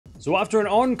So after an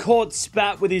on-court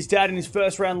spat with his dad in his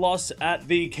first round loss at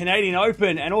the Canadian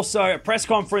Open, and also a press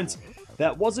conference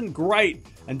that wasn't great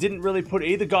and didn't really put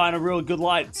either guy in a real good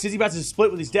light, Tsitsipas has split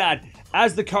with his dad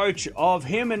as the coach of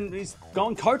him, and he's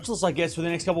gone coachless, I guess, for the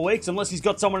next couple of weeks, unless he's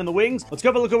got someone in the wings. Let's go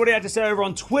have a look at what he had to say over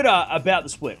on Twitter about the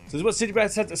split. So this is what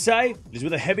Tsitsipas had to say. It is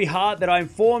with a heavy heart that I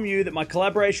inform you that my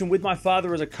collaboration with my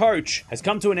father as a coach has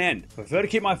come to an end. I prefer to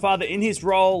keep my father in his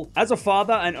role as a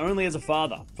father and only as a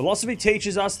father. Philosophy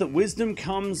teaches us that wisdom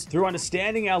comes through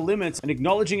understanding our limits and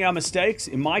acknowledging our mistakes.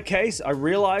 In my case, I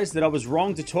realized that I was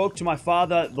wrong to talk to my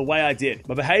father the way I did.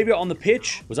 My behavior on the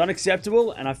pitch was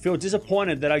unacceptable, and I feel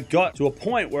disappointed that I got to a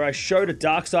point where I showed a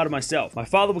dark side of myself. My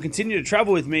father will continue to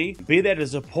travel with me, be there to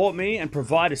support me, and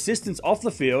provide assistance off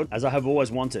the field as I have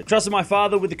always wanted. I trusted my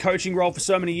father with the coaching role for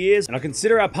so many years, and I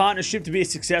consider our partnership to be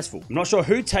successful. I'm not sure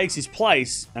who takes his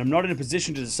place, and I'm not in a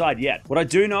position to decide yet. What I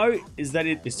do know is that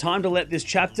it is time to let this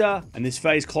chapter and this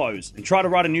phase close and try to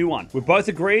write a new one. We both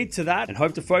agreed to that and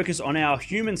hope to focus on our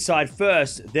human side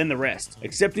first, then the rest.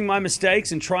 Accepting my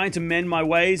mistakes and trying to mend my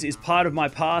ways is part of my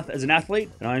path as an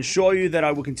athlete, and I assure you that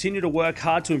I will continue to work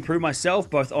hard to improve myself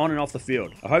both on and off the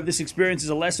field. I hope this experience is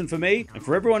a lesson for me and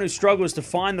for everyone who struggles to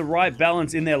find the right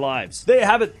balance in their lives. There you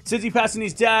have it. Tsitsipas and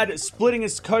his dad splitting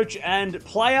as coach and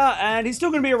player, and he's still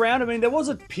going to be around. I mean, there was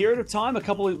a period of time,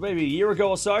 maybe a year ago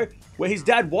or so, where his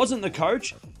dad wasn't the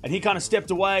coach and he kind of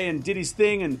stepped away and did his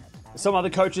thing, and some other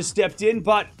coaches stepped in,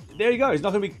 but there you go. He's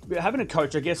not going to be having a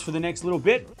coach, I guess, for the next little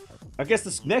bit. I guess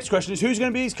the next question is, who's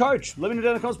going to be his coach? Let me know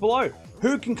down in the comments below.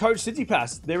 Who can coach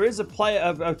Tsitsipas? There is a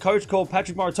coach called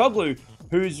Patrick Mouratoglou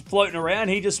who's floating around.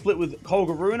 He just split with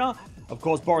Holger Rune. Of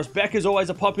course, Boris Becker is always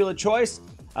a popular choice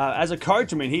as a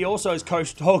coach. I mean, he also has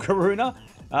coached Holger Rune.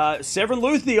 Severin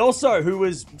Luthi also, who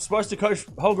was supposed to coach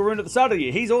Holger Rune at the start of the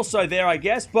year. He's also there, I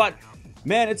guess. But,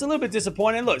 man, it's a little bit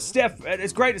disappointing. Look, Steph,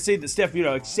 it's great to see that Steph,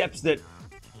 accepts that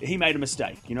he made a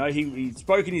mistake. He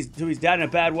spoke to his dad in a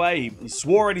bad way. He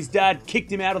swore at his dad,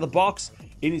 kicked him out of the box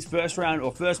in his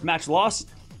first match loss.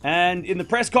 And in the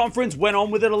press conference, went on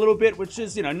with it a little bit, which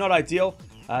is, not ideal.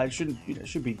 It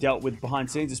should be dealt with behind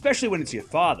scenes, especially when it's your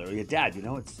father or your dad.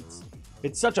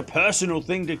 It's such a personal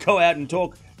thing to go out and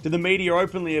talk to the media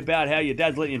openly about how your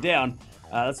dad's letting you down.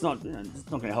 That's not,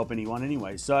 it's not going to help anyone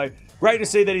anyway. So great to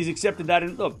see that he's accepted that.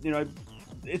 And look,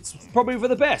 it's probably for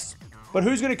the best. But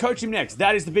who's going to coach him next?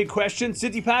 That is the big question.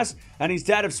 Tsitsipas and his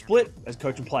dad have split as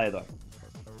coach and player, though.